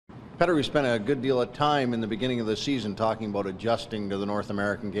Petter, we spent a good deal of time in the beginning of the season talking about adjusting to the North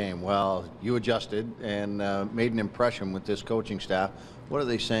American game. Well, you adjusted and made an impression with this coaching staff. What are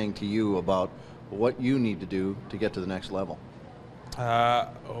they saying to you about what you need to do to get to the next level?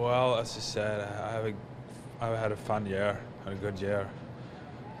 Well, as you said, I've had a fun year, a good year,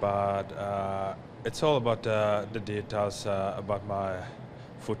 but it's all about the details, about my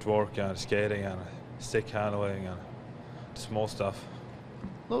footwork and skating and stick handling and small stuff.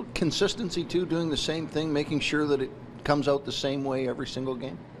 A little consistency too, doing the same thing, making sure that it comes out the same way every single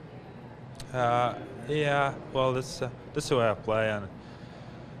game? Yeah, well, that's the way I play, and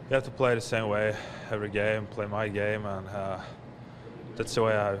you have to play the same way every game, play my game, and that's the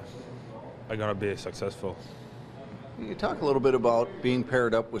way I'm going to be successful. You talk a little bit about being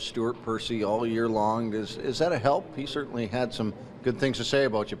paired up with Stuart Percy all year long. Is that a help? He certainly had some good things to say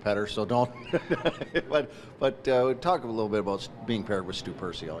about you, Petter, so don't. but talk a little bit about being paired with Stu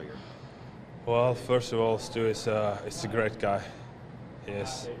Percy all year. Well, first of all, Stu is a great guy. He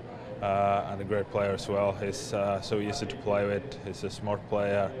is, and a great player as well. He's so easy to play with. He's a smart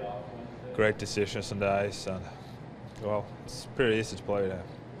player, great decisions on the ice, and well, it's pretty easy to play with him.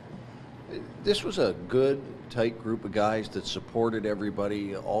 This was a good, tight group of guys that supported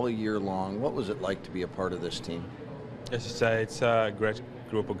everybody all year long. What was it like to be a part of this team? As you say, it's a great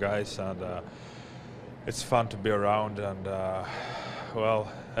group of guys, and it's fun to be around. And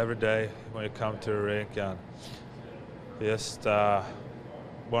well, every day when you come to the rink, and you just want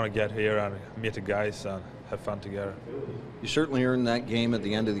to get here and meet the guys and have fun together. You certainly earned that game at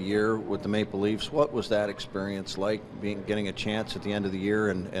the end of the year with the Maple Leafs. What was that experience like, getting a chance at the end of the year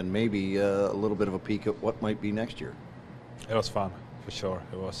and maybe a little bit of a peek at what might be next year? It was fun, for sure.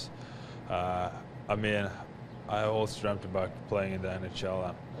 It was. I mean, I always dreamt about playing in the NHL,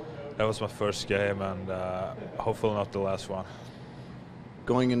 and that was my first game, and hopefully not the last one.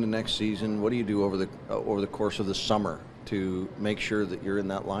 Going into next season, what do you do over the course of the summer to make sure that you're in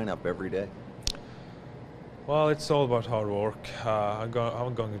that lineup every day? Well, it's all about hard work. I'm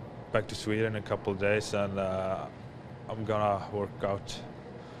going back to Sweden in a couple of days, and I'm gonna work out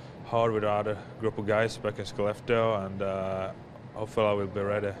hard with other group of guys back in Skellefteå, and hopefully I will be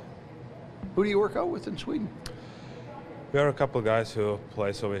ready. Who do you work out with in Sweden? We are a couple of guys who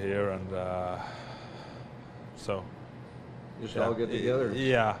plays over here, and so. Just all get together.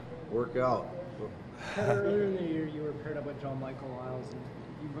 Yeah. Work out. Earlier in the year, you were paired up with John Michael Isles, and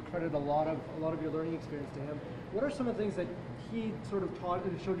you've accredited a lot of your learning experience to him. What are some of the things that he sort of taught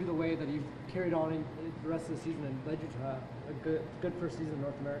and showed you the way that you've carried on in the rest of the season and led you to a good first season in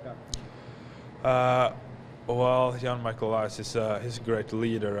North America? Well, John Michael Isles is he's a great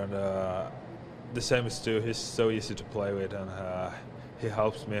leader, and the same as Stu. He's so easy to play with, and he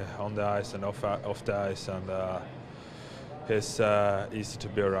helps me on the ice and off the ice, and he's easy to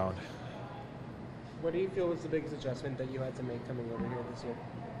be around. What do you feel was the biggest adjustment that you had to make coming over here this year?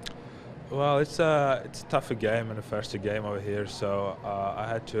 Well, it's a tougher game and the first game over here, so I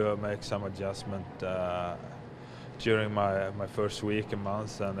had to make some adjustment during my first week and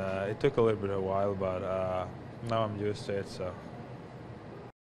month, and it took a little bit of a while, but now I'm used to it. So.